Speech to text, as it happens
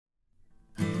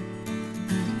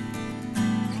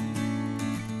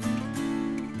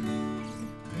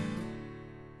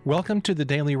Welcome to the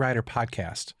Daily Writer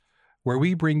Podcast, where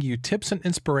we bring you tips and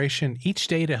inspiration each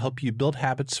day to help you build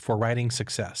habits for writing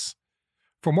success.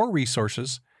 For more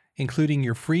resources, including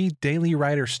your free Daily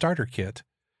Writer Starter Kit,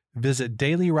 visit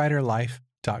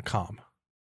dailywriterlife.com.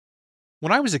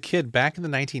 When I was a kid back in the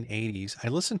 1980s, I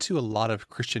listened to a lot of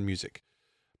Christian music.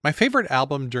 My favorite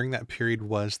album during that period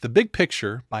was The Big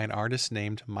Picture by an artist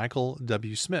named Michael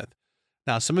W. Smith.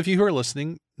 Now, some of you who are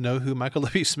listening know who Michael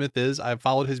W. Smith is. I've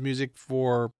followed his music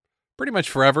for pretty much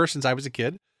forever since I was a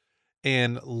kid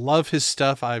and love his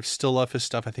stuff. I still love his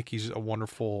stuff. I think he's a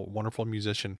wonderful, wonderful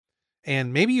musician.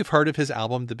 And maybe you've heard of his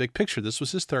album, The Big Picture. This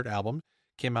was his third album.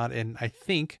 Came out in, I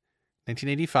think,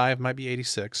 1985, might be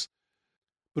 86.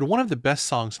 But one of the best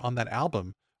songs on that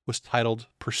album was titled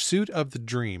Pursuit of the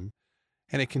Dream.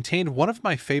 And it contained one of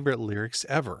my favorite lyrics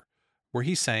ever, where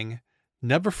he sang,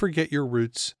 "Never forget your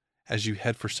roots as you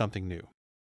head for something new."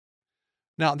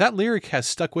 Now, that lyric has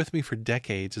stuck with me for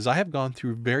decades as I have gone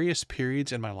through various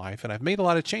periods in my life and I've made a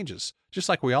lot of changes, just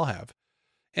like we all have.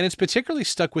 And it's particularly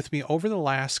stuck with me over the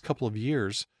last couple of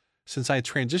years since I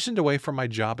transitioned away from my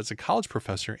job as a college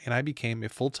professor and I became a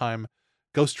full-time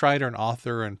ghostwriter and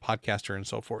author and podcaster and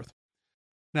so forth.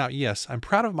 Now, yes, I'm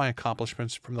proud of my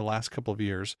accomplishments from the last couple of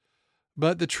years,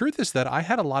 but the truth is that I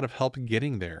had a lot of help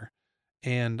getting there.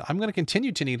 And I'm going to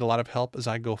continue to need a lot of help as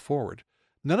I go forward.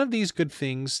 None of these good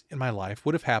things in my life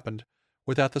would have happened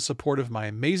without the support of my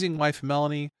amazing wife,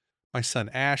 Melanie, my son,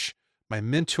 Ash, my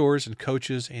mentors and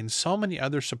coaches, and so many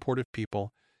other supportive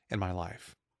people in my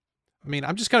life. I mean,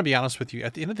 I'm just going to be honest with you.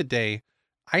 At the end of the day,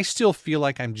 I still feel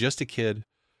like I'm just a kid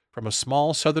from a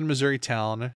small southern Missouri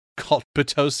town called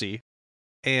Potosi.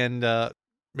 And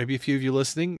maybe a few of you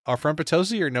listening are from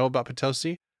Potosi or know about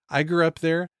Potosi. I grew up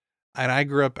there. And I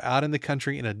grew up out in the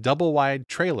country in a double wide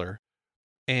trailer.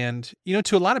 And,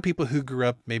 to a lot of people who grew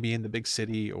up maybe in the big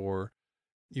city, or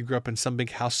you grew up in some big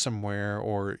house somewhere,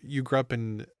 or you grew up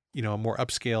in, a more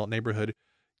upscale neighborhood,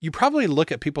 you probably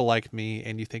look at people like me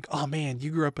and you think, oh man, you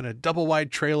grew up in a double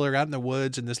wide trailer out in the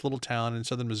woods in this little town in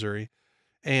southern Missouri.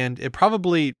 And it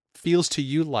probably feels to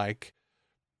you like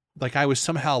I was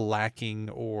somehow lacking,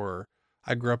 or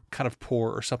I grew up kind of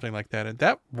poor or something like that. And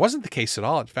that wasn't the case at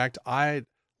all. In fact, I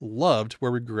loved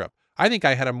where we grew up. I think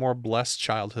I had a more blessed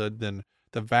childhood than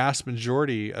the vast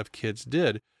majority of kids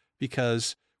did,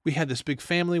 because we had this big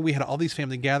family. We had all these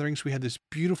family gatherings. We had this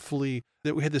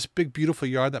big, beautiful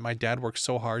yard that my dad worked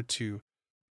so hard to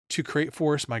create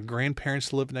for us. My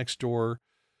grandparents lived next door.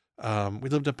 We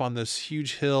lived up on this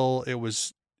huge hill. It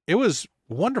was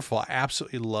wonderful. I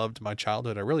absolutely loved my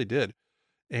childhood. I really did.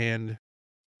 And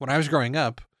when I was growing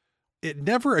up, it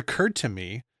never occurred to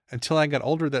me until I got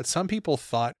older that some people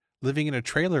thought living in a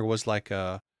trailer was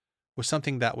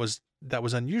something that was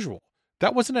unusual.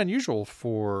 That wasn't unusual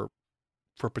for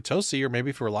Potosi, or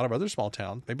maybe for a lot of other small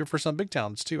towns, maybe for some big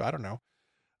towns too. I don't know.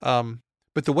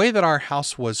 But the way that our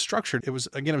house was structured, it was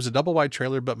a double wide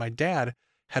trailer, but my dad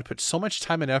had put so much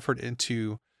time and effort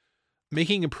into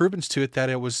making improvements to it that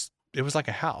it was like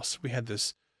a house. We had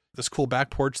this cool back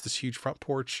porch, this huge front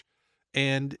porch.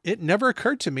 And it never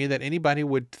occurred to me that anybody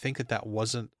would think that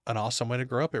wasn't an awesome way to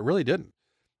grow up. It really didn't.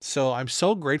 So I'm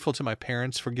so grateful to my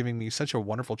parents for giving me such a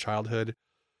wonderful childhood,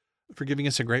 for giving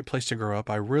us a great place to grow up.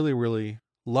 I really, really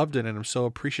loved it, and I'm so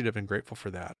appreciative and grateful for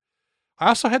that. I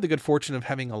also had the good fortune of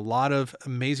having a lot of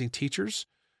amazing teachers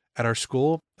at our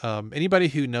school. Anybody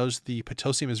who knows the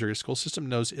Potosi, Missouri school system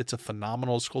knows it's a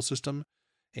phenomenal school system.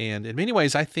 And in many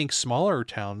ways, I think smaller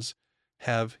towns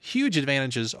have huge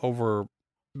advantages over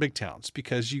big towns,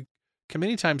 because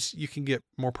many times you can get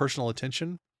more personal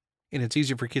attention, and it's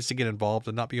easier for kids to get involved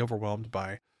and not be overwhelmed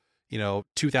by,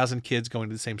 2,000 kids going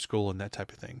to the same school and that type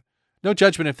of thing. No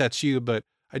judgment if that's you, but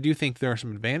I do think there are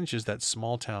some advantages that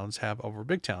small towns have over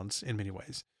big towns in many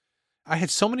ways. I had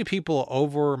so many people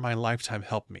over my lifetime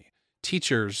help me.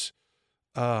 Teachers,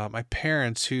 my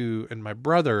parents and my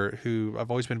brother, who I've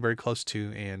always been very close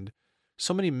to, and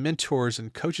so many mentors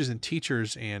and coaches and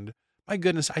teachers. And my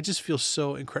goodness, I just feel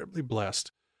so incredibly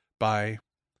blessed by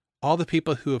all the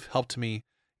people who have helped me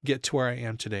get to where I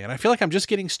am today. And I feel like I'm just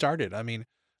getting started. I mean,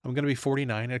 I'm going to be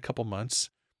 49 in a couple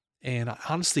months. And I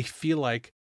honestly feel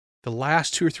like the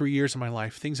last 2 or 3 years of my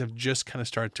life, things have just kind of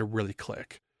started to really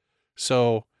click.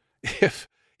 So if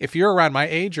you're around my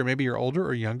age, or maybe you're older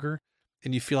or younger,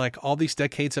 and you feel like all these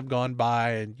decades have gone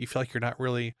by and you feel like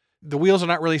the wheels are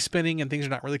not really spinning and things are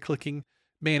not really clicking,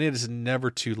 man, it is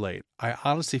never too late. I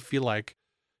honestly feel like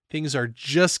things are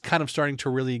just kind of starting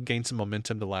to really gain some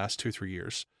momentum the last 2 or 3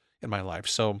 years in my life.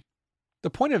 So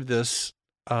the point of this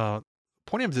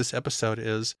episode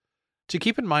is to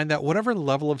keep in mind that whatever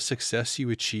level of success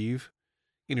you achieve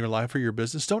in your life or your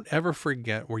business, don't ever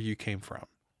forget where you came from.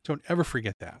 Don't ever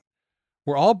forget that.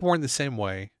 We're all born the same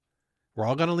way. We're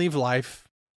all going to leave life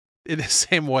in the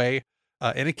same way,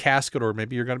 in a casket, or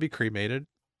maybe you're going to be cremated.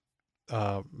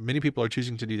 Many people are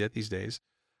choosing to do that these days.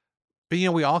 But,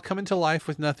 we all come into life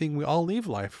with nothing. We all leave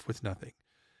life with nothing.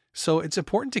 So it's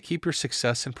important to keep your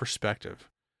success in perspective.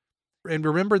 And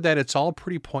remember that it's all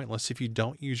pretty pointless if you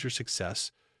don't use your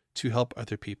success to help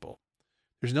other people.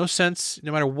 There's no sense,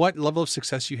 no matter what level of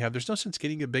success you have, there's no sense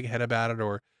getting a big head about it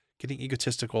or getting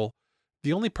egotistical.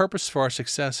 The only purpose for our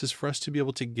success is for us to be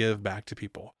able to give back to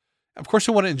people. Of course,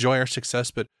 we want to enjoy our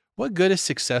success, but what good is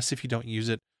success if you don't use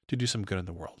it to do some good in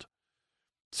the world?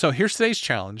 So here's today's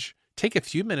challenge. Take a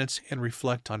few minutes and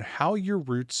reflect on how your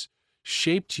roots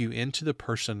shaped you into the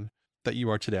person that you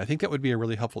are today. I think that would be a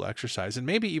really helpful exercise. And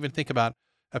maybe even think about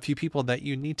a few people that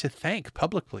you need to thank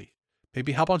publicly.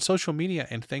 Maybe hop on social media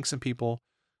and thank some people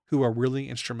who are really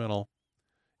instrumental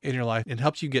in your life and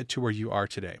helped you get to where you are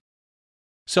today.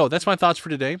 So that's my thoughts for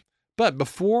today. But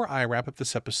before I wrap up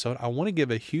this episode, I want to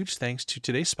give a huge thanks to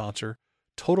today's sponsor,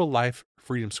 Total Life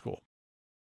Freedom School.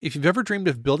 If you've ever dreamed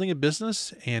of building a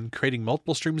business and creating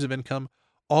multiple streams of income,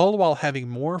 all while having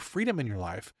more freedom in your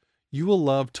life, you will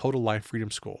love Total Life Freedom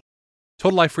School.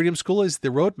 Total Life Freedom School is the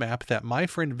roadmap that my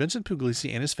friend Vincent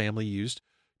Puglisi and his family used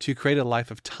to create a life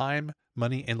of time,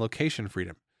 money, and location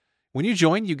freedom. When you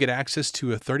join, you get access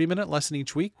to a 30-minute lesson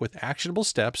each week with actionable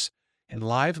steps and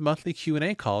live monthly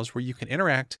Q&A calls where you can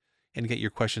interact and get your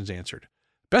questions answered.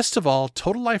 Best of all,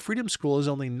 Total Life Freedom School is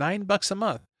only $9 a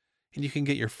month, and you can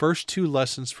get your first 2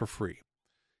 lessons for free.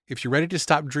 If you're ready to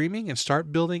stop dreaming and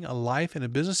start building a life and a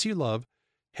business you love,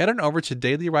 head on over to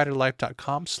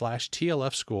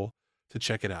dailyriderlife.com/TLF school to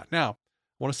check it out. Now, I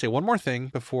want to say one more thing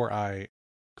before I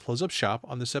close up shop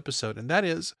on this episode, and that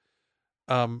is,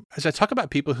 as I talk about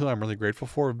people who I'm really grateful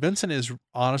for, Vincent is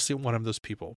honestly one of those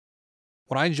people.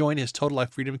 When I joined his Total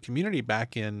Life Freedom community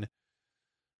back in,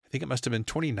 I think it must have been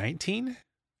 2019,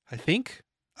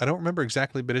 I don't remember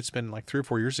exactly, but it's been like 3 or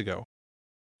 4 years ago.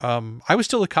 I was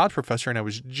still a college professor and I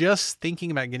was just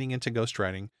thinking about getting into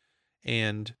ghostwriting,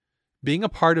 and being a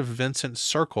part of Vincent's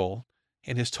circle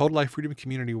and his Total Life Freedom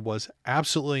community was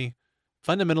absolutely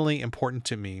fundamentally important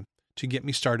to me to get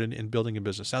me started in building a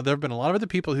business. Now, there have been a lot of other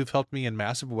people who've helped me in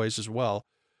massive ways as well,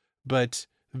 but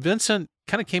Vincent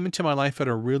kind of came into my life at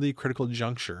a really critical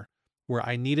juncture where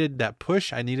I needed that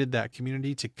push. I needed that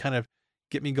community to kind of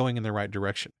get me going in the right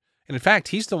direction. And in fact,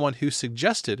 he's the one who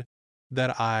suggested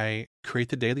that I create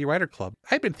the Daily Writer Club.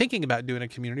 I'd been thinking about doing a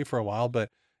community for a while, but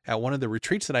at one of the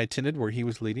retreats that I attended where he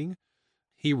was leading,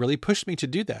 he really pushed me to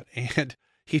do that. And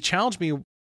he challenged me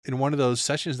in one of those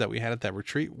sessions that we had at that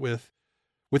retreat with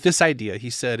this idea. He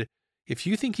said, if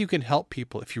you think you can help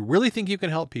people, if you really think you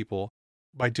can help people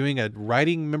by doing a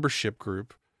writing membership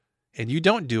group and you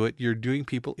don't do it, you're doing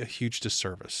people a huge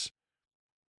disservice.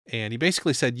 And he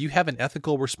basically said, you have an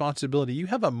ethical responsibility. You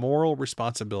have a moral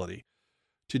responsibility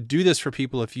to do this for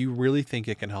people if you really think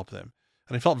it can help them.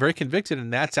 And I felt very convicted.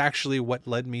 And that's actually what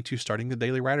led me to starting the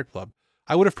Daily Writer Club.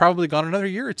 I would have probably gone another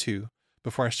year or 2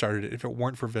 before I started it if it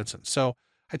weren't for Vincent. So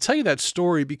I tell you that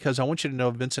story because I want you to know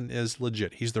Vincent is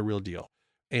legit. He's the real deal.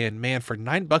 And man, for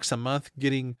 $9 a month,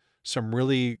 getting some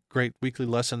really great weekly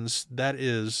lessons, that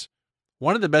is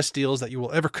one of the best deals that you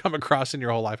will ever come across in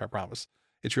your whole life, I promise.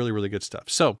 It's really, really good stuff.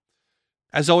 So,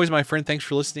 as always, my friend, thanks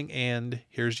for listening. And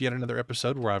here's yet another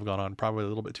episode where I've gone on probably a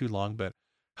little bit too long, but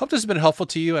hope this has been helpful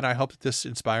to you. And I hope that this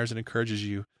inspires and encourages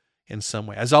you in some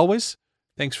way. As always,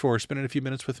 thanks for spending a few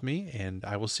minutes with me, and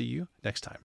I will see you next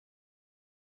time.